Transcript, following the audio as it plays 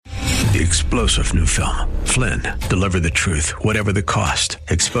The explosive new film, Flynn, deliver the truth, whatever the cost,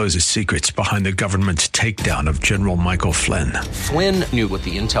 exposes secrets behind the government's takedown of General Michael Flynn. Flynn knew what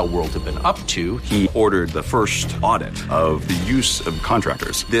the intel world had been up to. He ordered the first audit of the use of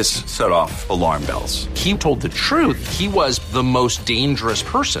contractors. This set off alarm bells. He told the truth. He was the most dangerous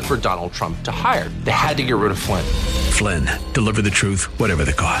person for Donald Trump to hire. They had to get rid of Flynn. Flynn, deliver the truth, whatever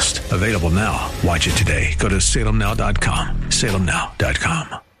the cost. Available now. Watch it today. Go to salemnow.com.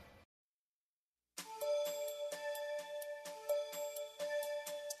 salemnow.com.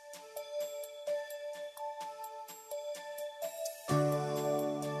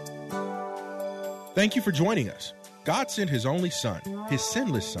 Thank you for joining us. God sent his only son, his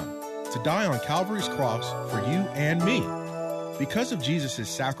sinless son, to die on Calvary's cross for you and me. Because of Jesus'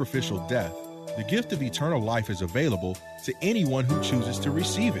 sacrificial death, the gift of eternal life is available to anyone who chooses to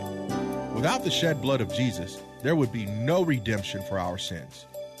receive it. Without the shed blood of Jesus, there would be no redemption for our sins.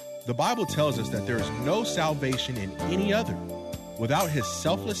 The Bible tells us that there is no salvation in any other. Without his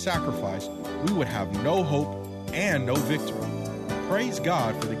selfless sacrifice, we would have no hope and no victory. Praise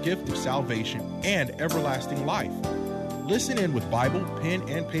God for the gift of salvation and everlasting life. Listen in with Bible, pen,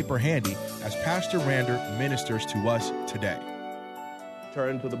 and paper handy as Pastor Rander ministers to us today.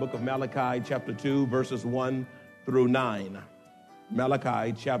 Turn to the book of Malachi, chapter 2, verses 1 through 9.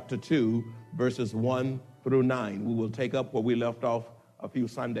 Malachi, chapter 2, verses 1 through 9. We will take up where we left off a few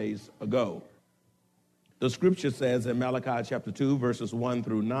Sundays ago. The scripture says in Malachi, chapter 2, verses 1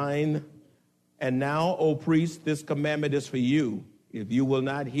 through 9, "And now, O priest, this commandment is for you. If you will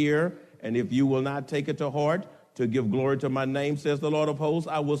not hear, and if you will not take it to heart, to give glory to my name, says the Lord of hosts,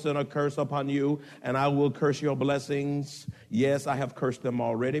 I will send a curse upon you, and I will curse your blessings. Yes, I have cursed them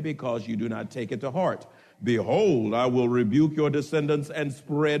already, because you do not take it to heart. Behold, I will rebuke your descendants and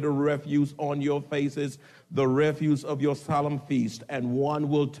spread refuse on your faces, the refuse of your solemn feast, and one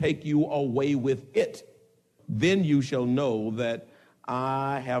will take you away with it. Then you shall know that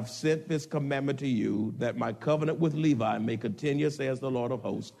I have sent this commandment to you, that my covenant with Levi may continue, says the Lord of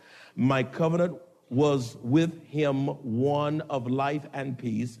hosts. My covenant was with him one of life and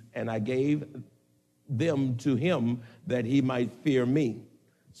peace, and I gave them to him that he might fear me.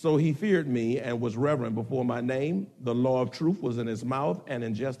 So he feared me and was reverent before my name. The law of truth was in his mouth, and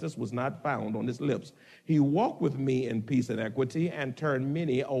injustice was not found on his lips. He walked with me in peace and equity, and turned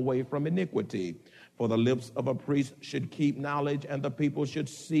many away from iniquity. For the lips of a priest should keep knowledge, and the people should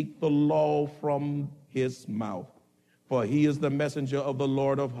seek the law from his mouth. For he is the messenger of the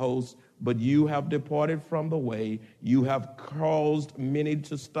Lord of hosts, but you have departed from the way. You have caused many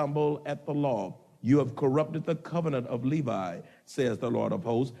to stumble at the law. You have corrupted the covenant of Levi, says the Lord of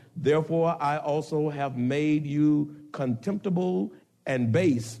hosts. Therefore, I also have made you contemptible and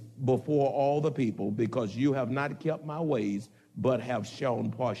base before all the people, because you have not kept my ways, but have shown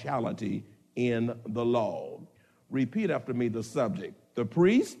partiality in the law." Repeat after me the subject. The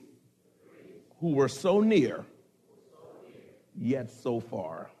priests who were so near, yet so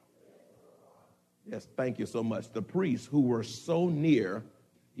far. Yes, thank you so much. The priests who were so near,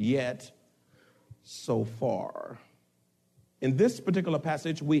 yet so far. In this particular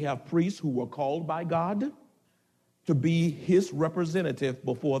passage, we have priests who were called by God to be his representative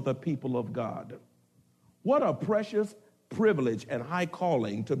before the people of God. What a precious privilege and high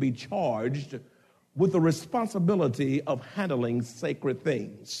calling to be charged with the responsibility of handling sacred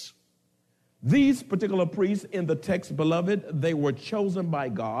things. These particular priests in the text, beloved, they were chosen by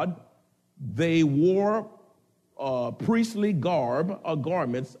God. They wore priestly garb,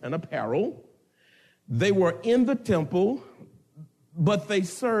 garments, and apparel. They were in the temple, but they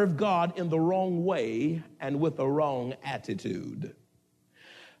served God in the wrong way and with a wrong attitude.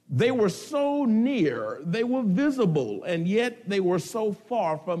 They were so near, they were visible, and yet they were so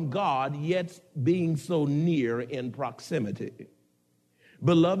far from God, yet being so near in proximity.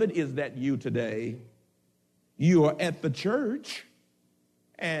 Beloved, is that you today? You are at the church,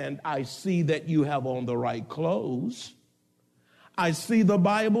 and I see that you have on the right clothes. I see the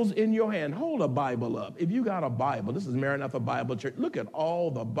Bibles in your hand. Hold a Bible up. If you got a Bible, this is Maranatha Bible Church. Look at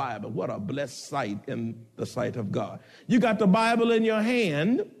all the Bible. What a blessed sight in the sight of God. You got the Bible in your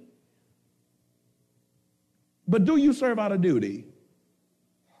hand, but do you serve out of duty?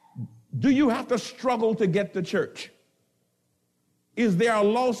 Do you have to struggle to get to church? Is there a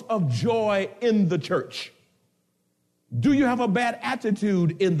loss of joy in the church? Do you have a bad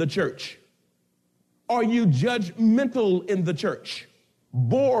attitude in the church? Are you judgmental in the church?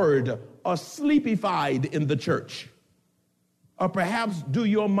 Bored or sleepified in the church? Or perhaps do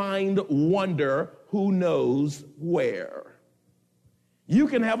your mind wander who knows where? You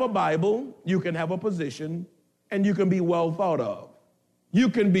can have a Bible, you can have a position, and you can be well thought of. You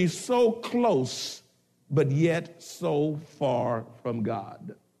can be so close, but yet so far from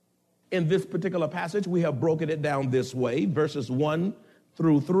God. In this particular passage, we have broken it down this way. Verses 1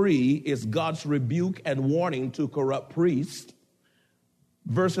 through 3 is God's rebuke and warning to corrupt priests.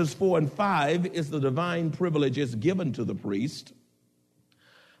 Verses 4 and 5 is the divine privileges given to the priest.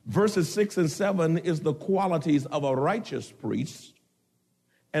 Verses 6 and 7 is the qualities of a righteous priest.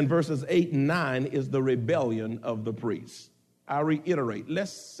 And verses 8 and 9 is the rebellion of the priest. I'll reiterate.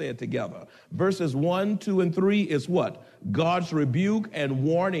 Let's say it together. Verses 1, 2, and 3 is what? God's rebuke and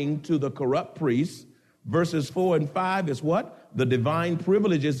warning to the corrupt priests. Verses 4 and 5 is what? The divine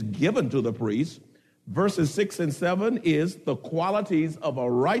privileges given to the priest. Verses 6 and 7 is the qualities of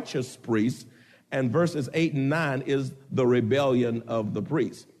a righteous priest. And verses 8 and 9 is the rebellion of the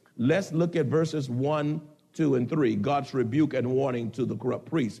priest. Let's look at verses 1, 2, and 3. God's rebuke and warning to the corrupt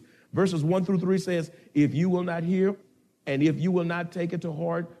priest. Verses 1 through 3 says, if you will not hear, and if you will not take it to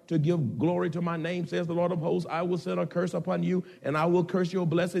heart to give glory to my name, says the Lord of hosts, I will send a curse upon you, and I will curse your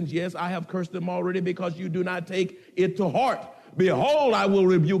blessings. Yes, I have cursed them already because you do not take it to heart. Behold, I will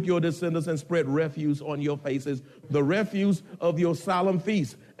rebuke your descendants and spread refuse on your faces, the refuse of your solemn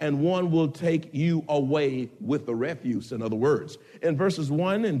feasts, and one will take you away with the refuse. In other words, in verses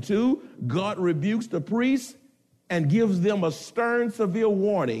 1 and 2, God rebukes the priests and gives them a stern, severe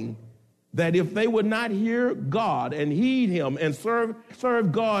warning that if they would not hear God and heed him and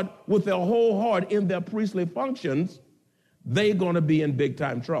serve God with their whole heart in their priestly functions, they're going to be in big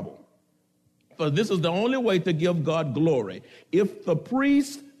time trouble. For this is the only way to give God glory. If the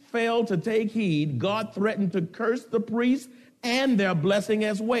priests fail to take heed, God threatened to curse the priests and their blessing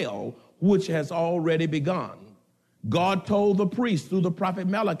as well, which has already begun. God told the priests through the prophet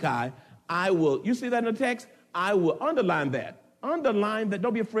Malachi, I will, you see that in the text? I will underline that. Underline that.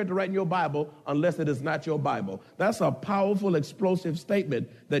 Don't be afraid to write in your Bible unless it is not your Bible. That's a powerful, explosive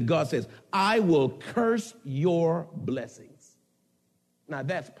statement that God says, I will curse your blessings. Now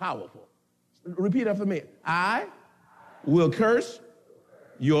that's powerful. Repeat after me. I will curse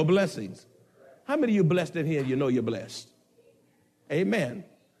your blessings. How many of you blessed in here? You know you're blessed. Amen.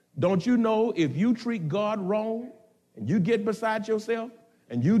 Don't you know if you treat God wrong and you get beside yourself,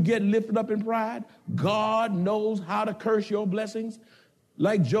 and you get lifted up in pride, God knows how to curse your blessings.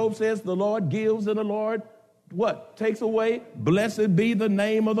 Like Job says, the Lord gives and the Lord, what? Takes away. Blessed be the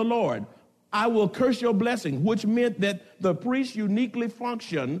name of the Lord. I will curse your blessing, which meant that the priest uniquely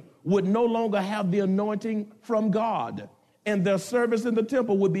function would no longer have the anointing from God, and their service in the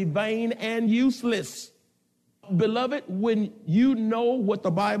temple would be vain and useless. Beloved, when you know what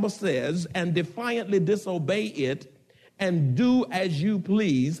the Bible says and defiantly disobey it, and do as you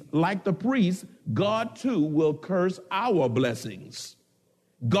please, like the priest, God too will curse our blessings.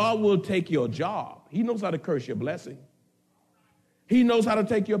 God will take your job. He knows how to curse your blessing. He knows how to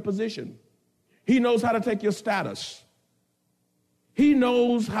take your position. He knows how to take your status. He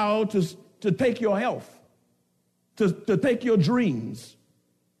knows how to take your health, to take your dreams.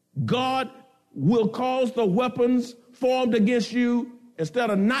 God will cause the weapons formed against you, instead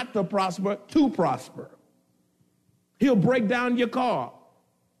of not to prosper. He'll break down your car,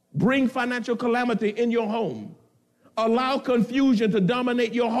 bring financial calamity in your home, allow confusion to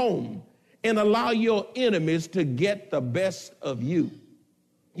dominate your home, and allow your enemies to get the best of you.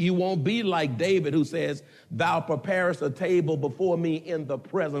 You won't be like David, who says, thou preparest a table before me in the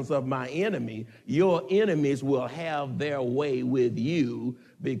presence of my enemy. Your enemies will have their way with you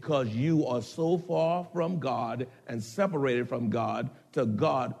because you are so far from God and separated from God till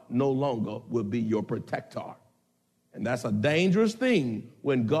God no longer will be your protector. And that's a dangerous thing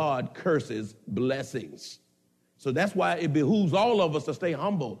when God curses blessings. So that's why it behooves all of us to stay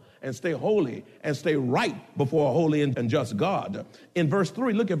humble and stay holy and stay right before a holy and just God. In verse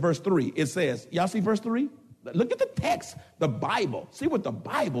 3, look at verse 3. It says, y'all see verse 3? Look at the text, the Bible. See what the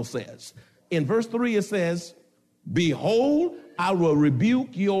Bible says. In verse 3, it says, behold, I will rebuke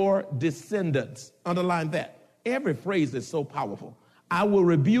your descendants. Underline that. Every phrase is so powerful. I will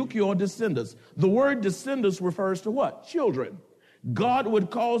rebuke your descendants. The word descendants refers to what? Children. God would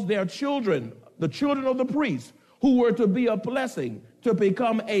cause their children, the children of the priests, who were to be a blessing, to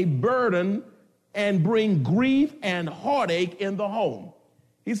become a burden and bring grief and heartache in the home.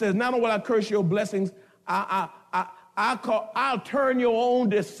 He says, not only will I curse your blessings, I'll turn your own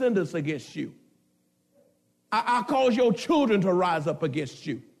descendants against you. I'll cause your children to rise up against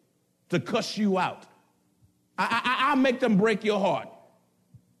you, to cuss you out. I'll make them break your heart.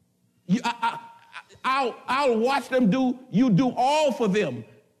 I'll watch them do all for them,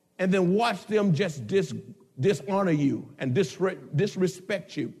 and then watch them just dishonor you and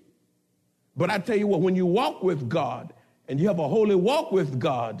disrespect you. But I tell you what, when you walk with God and you have a holy walk with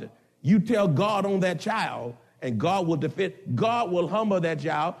God, you tell God on that child, and God will defend. God will humble that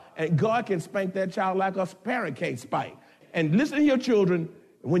child, and God can spank that child like a parent can't spank. And listen here, children,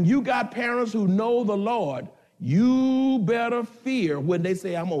 when you got parents who know the Lord, you better fear when they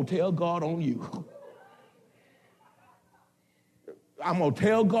say, I'm going to tell God on you. I'm going to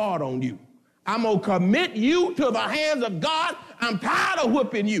tell God on you. I'm going to commit you to the hands of God. I'm tired of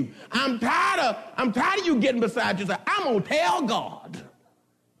whipping you. I'm tired of you getting beside yourself. I'm going to tell God.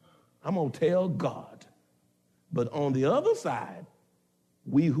 I'm going to tell God. But on the other side,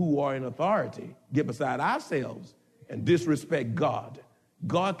 we who are in authority get beside ourselves and disrespect God.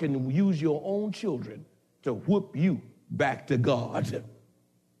 God can use your own children to whoop you back to God.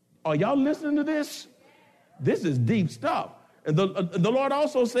 Are y'all listening to this? This is deep stuff. And the Lord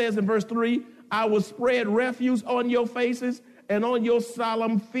also says in verse 3, I will spread refuse on your faces and on your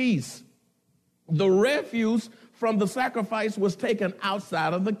solemn feasts. The refuse from the sacrifice was taken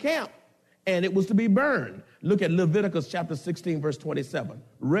outside of the camp, and it was to be burned. Look at Leviticus chapter 16, verse 27.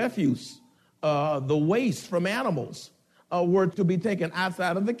 Refuse, the waste from animals, were to be taken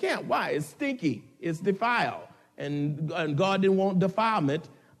outside of the camp. Why? It's stinky. It's defiled. And God didn't want defilement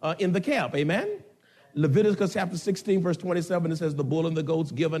in the camp. Amen? Leviticus chapter 16, verse 27, it says, the bull and the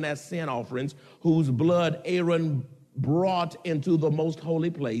goats given as sin offerings, whose blood Aaron brought into the most holy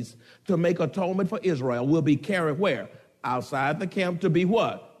place to make atonement for Israel, will be carried where? Outside the camp to be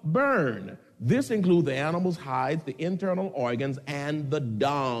what? Burned. This includes the animal's hides, the internal organs, and the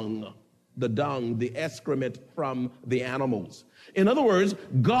dung, the excrement from the animals. In other words,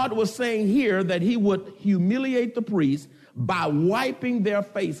 God was saying here that he would humiliate the priests by wiping their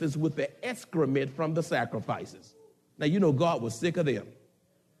faces with the excrement from the sacrifices. Now, you know God was sick of them.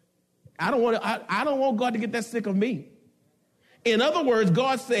 I don't want God to get that sick of me. In other words,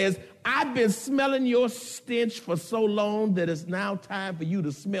 God says, I've been smelling your stench for so long that it's now time for you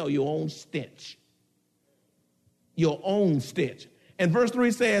to smell your own stench. Your own stench. And verse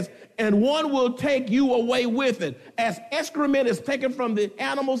 3 says, and one will take you away with it. As excrement is taken from the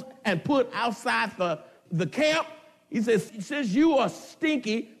animals and put outside the camp, he says, since you are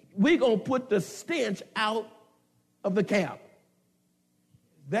stinky, we're going to put the stench out of the camp.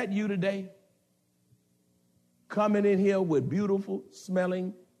 Is that you today? Coming in here with beautiful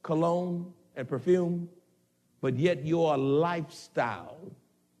smelling cologne and perfume, but yet your lifestyle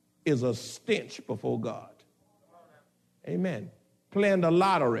is a stench before God. Amen. Playing the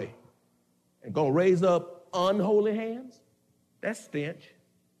lottery and going to raise up unholy hands, that's stench.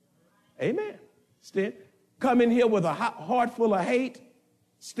 Amen. Stench. Come in here with a heart full of hate,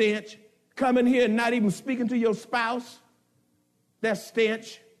 stench. Come in here and not even speaking to your spouse, that's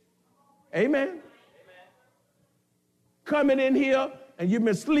stench. Amen. Coming in here and you've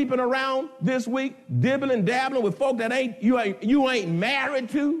been sleeping around this week, dibbling, dabbling with folk that you ain't married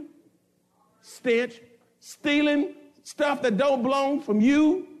to, stench. Stealing stuff that don't belong from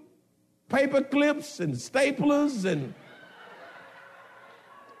you, paper clips and staplers and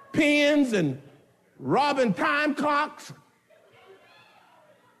pens and robbing time clocks,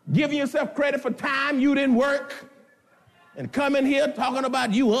 giving yourself credit for time you didn't work, and coming here talking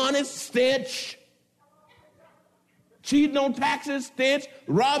about you honest, stench, cheating on taxes, stench,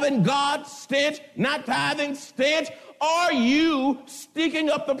 robbing God, stench, not tithing, stench. Are you stinking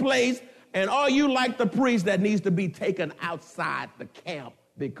up the place, and are you like the priest that needs to be taken outside the camp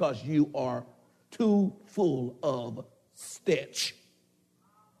because you are too full of stench?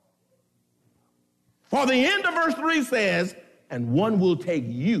 For the end of verse 3 says, and one will take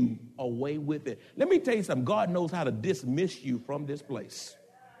you away with it. Let me tell you something. God knows how to dismiss you from this place.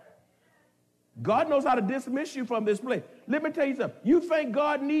 God knows how to dismiss you from this place. Let me tell you something. You think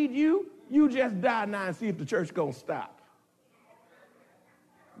God needs you? You just die now and see if the church going to stop.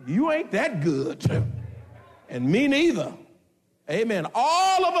 You ain't that good. And me neither. Amen.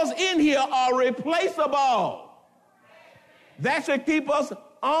 All of us in here are replaceable. That should keep us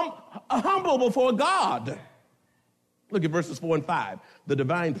humble before God. Look at verses 4 and 5. The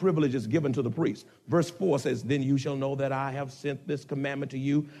divine privilege is given to the priest. Verse 4 says, then you shall know that I have sent this commandment to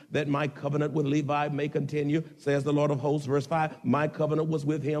you, that my covenant with Levi may continue, says the Lord of hosts. Verse 5, my covenant was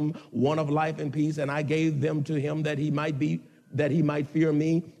with him, one of life and peace, and I gave them to him that he might fear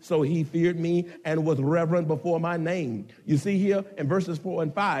me. So he feared me and was reverent before my name. You see here in verses 4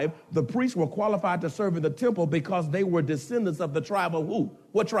 and 5, the priests were qualified to serve in the temple because they were descendants of the tribe of who?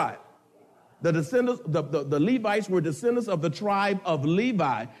 What tribe? The descendants, the Levites were descendants of the tribe of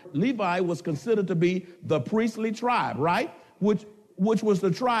Levi. Levi was considered to be the priestly tribe, right? Which was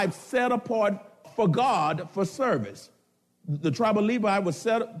the tribe set apart for God for service. The tribe of Levi was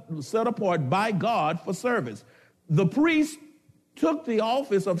set apart by God for service. the priests took the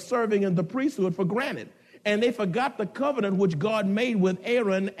office of serving in the priesthood for granted, and they forgot the covenant which God made with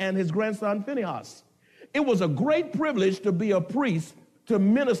Aaron and his grandson Phinehas. It was a great privilege to be a priest, to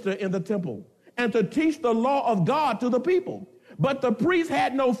minister in the temple, and to teach the law of God to the people. But the priests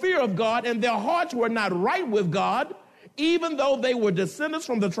had no fear of God, and their hearts were not right with God, even though they were descendants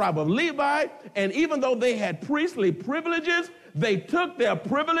from the tribe of Levi, and even though they had priestly privileges, they took their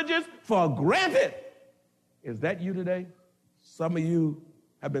privileges for granted. Is that you today? Some of you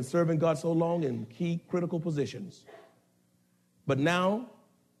have been serving God so long in key critical positions. But now,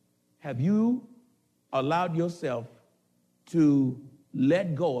 have you allowed yourself to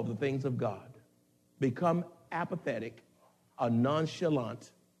let go of the things of God, become apathetic, or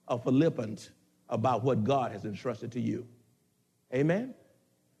nonchalant, or flippant about what God has entrusted to you? Amen?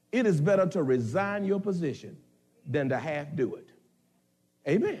 It is better to resign your position than to half do it.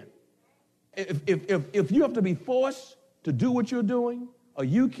 Amen. If you have to be forced to do what you're doing, or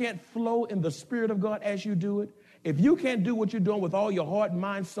you can't flow in the Spirit of God as you do it, if you can't do what you're doing with all your heart,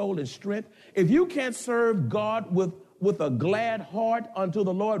 mind, soul, and strength, if you can't serve God with a glad heart unto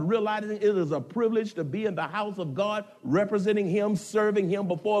the Lord, realizing it is a privilege to be in the house of God, representing Him, serving Him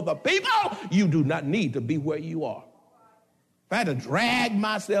before the people, you do not need to be where you are. If I had to drag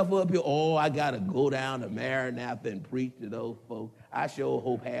myself up here, I got to go down to Maranatha and preach to those folks, I sure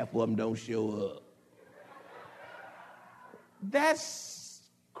hope half of them don't show up. That's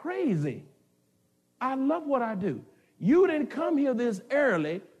crazy. I love what I do. You didn't come here this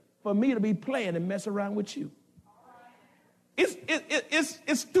early for me to be playing and mess around with you.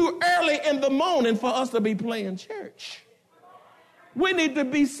 It's too early in the morning for us to be playing church. We need to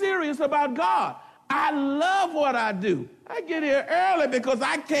be serious about God. I love what I do. I get here early because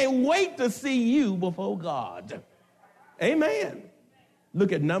I can't wait to see you before God. Amen.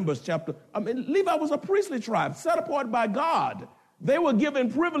 Look at Numbers chapter. Levi was a priestly tribe set apart by God. They were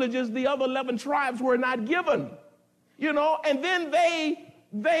given privileges the other 11 tribes were not given. And then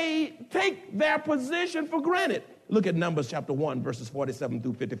they take their position for granted. Look at Numbers chapter 1, verses 47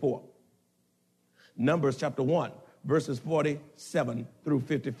 through 54. Numbers chapter 1, verses 47 through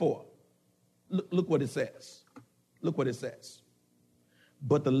 54. Look what it says. Look what it says.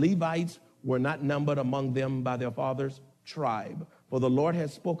 But the Levites were not numbered among them by their father's tribe. For the Lord had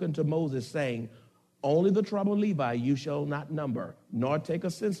spoken to Moses, saying, only the tribe of Levi you shall not number, nor take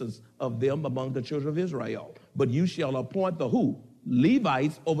a census of them among the children of Israel. But you shall appoint the who?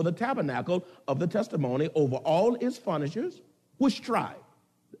 Levites over the tabernacle of the testimony, over all its furnishers. Which tribe?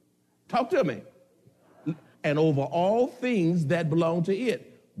 Talk to me. And over all things that belong to it.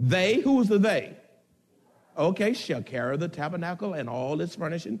 They, who's the they? Okay, shall carry the tabernacle and all its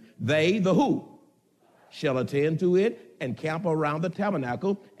furnishing. They, the who? Shall attend to it and camp around the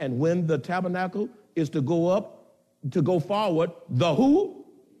tabernacle. And when the tabernacle is to go forward, the who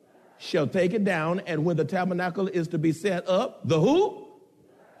shall take it down. And when the tabernacle is to be set up, the who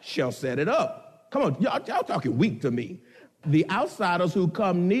shall set it up. Come on, y'all talking weak to me. The outsiders who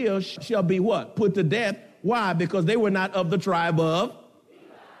come near shall be what? Put to death. Why? Because they were not of the tribe of.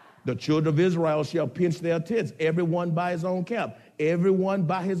 The children of Israel shall pinch their tents, everyone by his own camp, everyone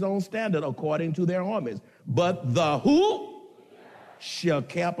by his own standard, according to their armies. But the who shall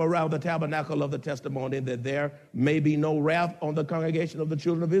camp around the tabernacle of the testimony, that there may be no wrath on the congregation of the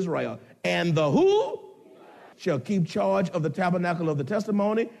children of Israel. And the who shall keep charge of the tabernacle of the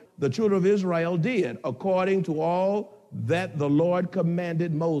testimony. The children of Israel did, according to all that the Lord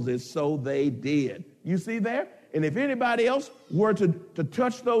commanded Moses, so they did. You see there? And if anybody else were to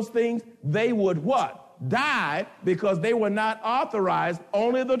touch those things, they would what? Die, because they were not authorized.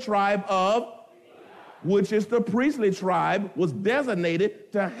 Only the tribe of, which is the priestly tribe, was designated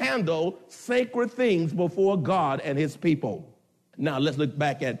to handle sacred things before God and his people. Now let's look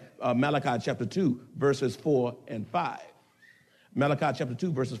back at Malachi chapter 2, verses 4 and 5. Malachi chapter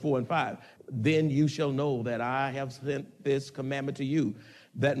 2, verses 4 and 5. Then you shall know that I have sent this commandment to you,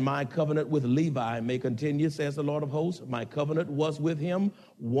 that my covenant with Levi may continue, says the Lord of hosts. My covenant was with him,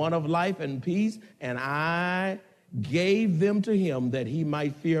 one of life and peace, and I gave them to him that he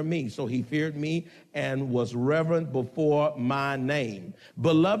might fear me. So he feared me and was reverent before my name.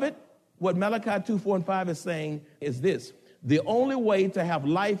 Beloved, what Malachi 2, 4, and 5 is saying is this. The only way to have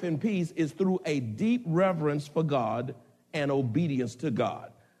life and peace is through a deep reverence for God and obedience to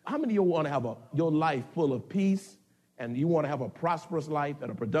God. How many of you want to have your life full of peace, and you want to have a prosperous life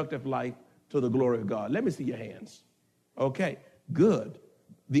and a productive life to the glory of God? Let me see your hands. Okay, good.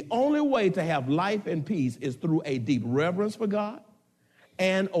 The only way to have life and peace is through a deep reverence for God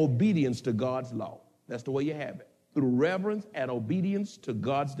and obedience to God's law. That's the way you have it. through reverence and obedience to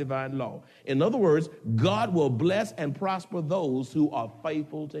God's divine law. In other words, God will bless and prosper those who are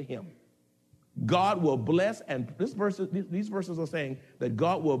faithful to him. God will bless, and these verses are saying that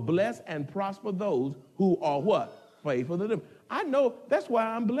God will bless and prosper those who are what? Faithful to them. I know that's why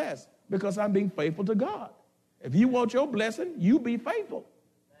I'm blessed, because I'm being faithful to God. If you want your blessing, you be faithful.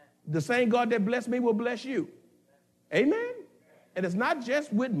 The same God that blessed me will bless you. Amen? And it's not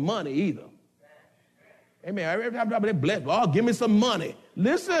just with money either. Amen. Every time they bless, oh, give me some money.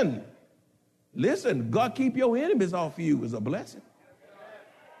 Listen, God keep your enemies off you is a blessing.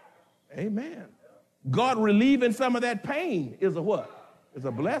 Amen. God relieving some of that pain is a what? Is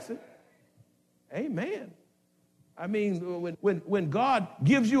a blessing. Amen. I mean, when God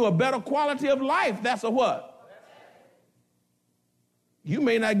gives you a better quality of life, that's a what? You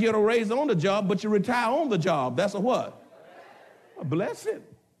may not get a raise on the job, but you retire on the job. That's a what? A blessing.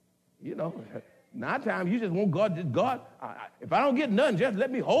 You know, 9 times you just want God, if I don't get nothing, just let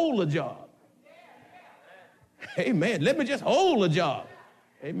me hold a job. Amen. Let me just hold a job.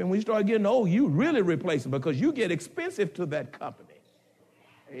 Amen. When you start getting old, you really replace them because you get expensive to that company.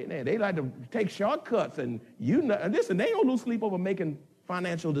 Amen. They like to take shortcuts, and listen, they don't lose sleep over making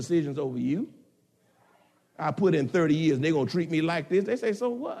financial decisions over you. I put in 30 years, and they're going to treat me like this. They say, so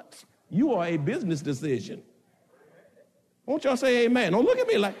what? You are a business decision. Won't y'all say amen? Don't look at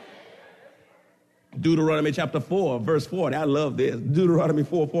me like... Deuteronomy chapter 4, verse 40. I love this. Deuteronomy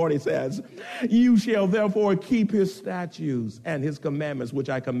 4:40 says, you shall therefore keep his statutes and his commandments, which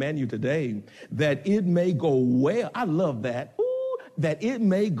I command you today, that it may go well. I love that. Ooh, that it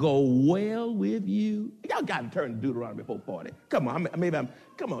may go well with you. Y'all got to turn to Deuteronomy 4:40. Come on,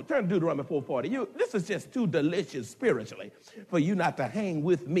 come on, turn to Deuteronomy 4:40. This is just too delicious spiritually for you not to hang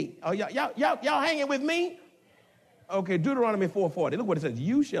with me. Oh, y'all hanging with me? Okay, Deuteronomy 4:40. Look what it says.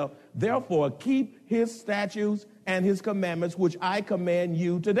 You shall therefore keep his statutes and his commandments, which I command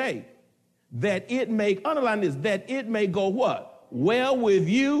you today, that it may, underline this, that it may go what? Well with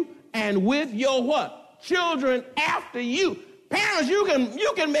you and with your what? Children after you. Parents, you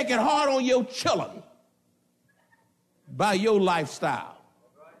can make it hard on your children by your lifestyle.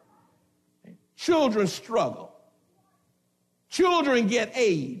 Children struggle. Children get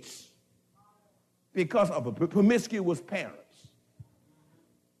AIDS because of a promiscuous parents.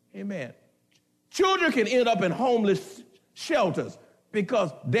 Amen. Children can end up in homeless shelters because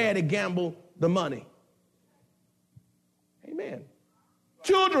daddy gambled the money. Amen.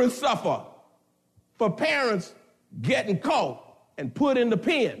 Children suffer for parents getting caught and put in the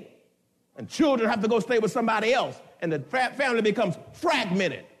pen. And children have to go stay with somebody else, and the family becomes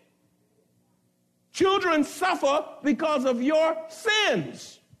fragmented. Children suffer because of your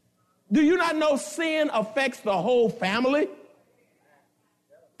sins. Do you not know sin affects the whole family?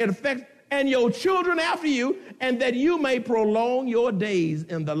 It affects, and your children after you, and that you may prolong your days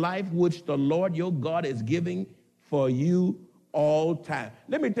in the life which the Lord your God is giving for you all time.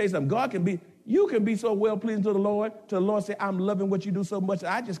 Let me tell you something. You can be so well pleasing to the Lord say, I'm loving what you do so much,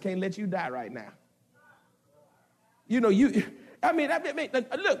 I just can't let you die right now. You know,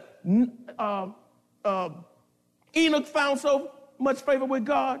 look, Enoch found so much favor with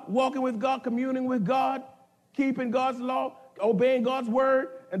God, walking with God, communing with God, keeping God's law, obeying God's word,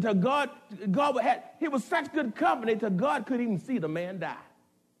 until he was such good company till God couldn't even see the man die.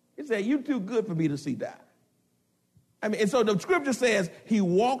 He said, you too good for me to see die. And so the scripture says he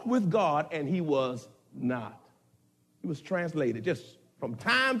walked with God and he was not. He was translated just from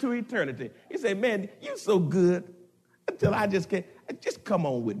time to eternity. He said, man, you so good until I just can't. Just come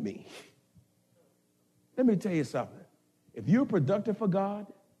on with me. Let me tell you something. If you're productive for God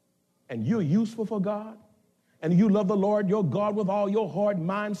and you're useful for God and you love the Lord, your God, with all your heart,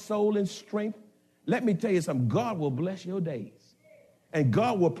 mind, soul, and strength, let me tell you something. God will bless your days and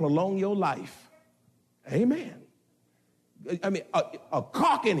God will prolong your life. Amen. A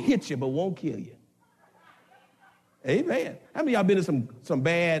car can hit you but won't kill you. Amen. How many of y'all been in some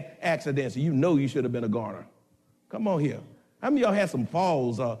bad accidents and you know you should have been a goner? Come on here. How many of y'all had some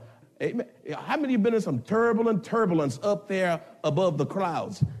falls? Amen. How many of you been in some turbulence up there above the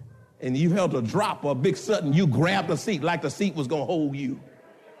clouds and you felt a drop or a big sudden, you grabbed the seat like the seat was going to hold you?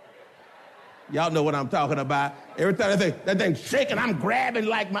 Y'all know what I'm talking about. Every time that thing's shaking, I'm grabbing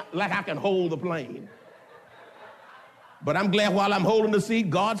like I can hold the plane. But I'm glad while I'm holding the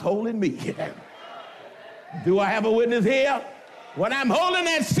seat, God's holding me. Do I have a witness here? When I'm holding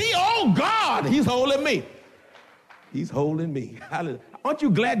that seat, oh God, he's holding me. He's holding me. Aren't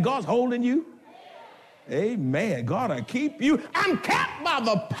you glad God's holding you? Amen. God will keep you. I'm kept by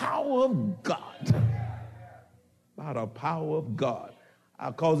the power of God. By the power of God.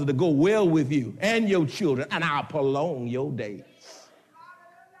 I'll cause it to go well with you and your children, and I'll prolong your days.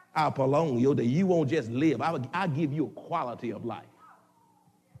 I'll prolong your day. You won't just live. I'll give you a quality of life.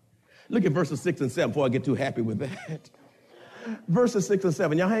 Look at verses 6 and 7 before I get too happy with that. Verses 6 and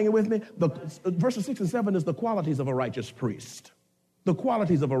 7. Y'all hanging with me? Verses 6 and 7 is the qualities of a righteous priest. The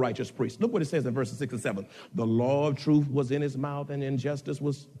qualities of a righteous priest. Look what it says in verses 6 and 7. The law of truth was in his mouth, and injustice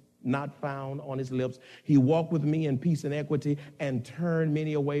was not found on his lips. He walked with me in peace and equity and turned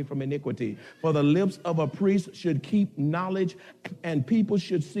many away from iniquity. For the lips of a priest should keep knowledge, and people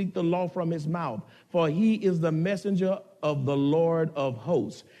should seek the law from his mouth. For he is the messenger of the Lord of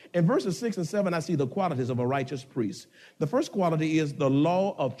hosts. In verses 6 and 7, I see the qualities of a righteous priest. The first quality is the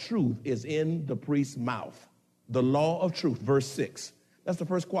law of truth is in the priest's mouth. The law of truth, verse 6. That's the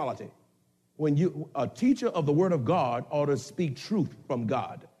first quality. A teacher of the word of God ought to speak truth from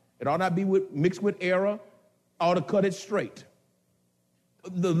God. It ought not be mixed with error, ought to cut it straight.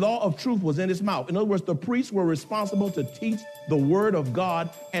 The law of truth was in his mouth. In other words, the priests were responsible to teach the word of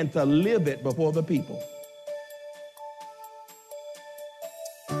God and to live it before the people.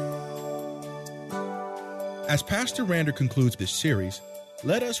 As Pastor Rander concludes this series,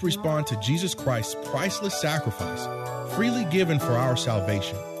 let us respond to Jesus Christ's priceless sacrifice, freely given for our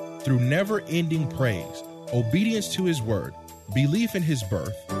salvation, through never-ending praise, obedience to his word, belief in his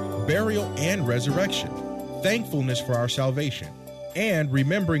birth, burial, and resurrection, thankfulness for our salvation, and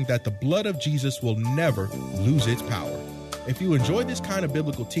remembering that the blood of Jesus will never lose its power. If you enjoy this kind of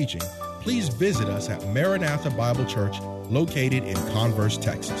biblical teaching, please visit us at Maranatha Bible Church, located in Converse,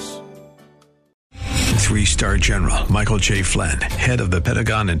 Texas. 3-star General Michael J. Flynn, head of the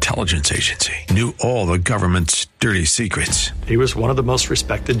Pentagon Intelligence Agency, knew all the government's dirty secrets. He was one of the most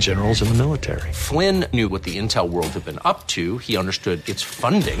respected generals in the military. Flynn knew what the intel world had been up to. He understood its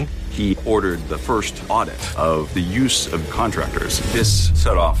funding. He ordered the first audit of the use of contractors. This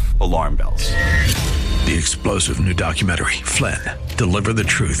set off alarm bells. The explosive new documentary, Flynn, Deliver the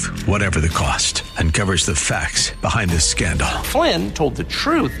Truth, Whatever the Cost, uncovers the facts behind this scandal. Flynn told the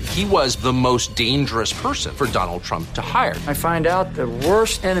truth. He was the most dangerous person for Donald Trump to hire. I find out the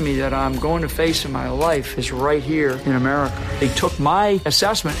worst enemy that I'm going to face in my life is right here in America. They took my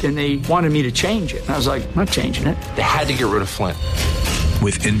assessment and they wanted me to change it. And I was like, I'm not changing it. They had to get rid of Flynn.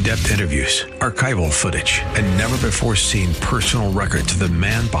 With in-depth interviews, archival footage, and never-before-seen personal records of the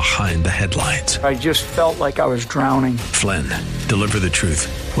man behind the headlines. I just felt like I was drowning. Flynn, Deliver the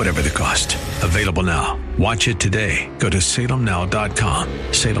Truth, Whatever the Cost. Available now. Watch it today. Go to salemnow.com.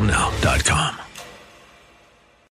 salemnow.com.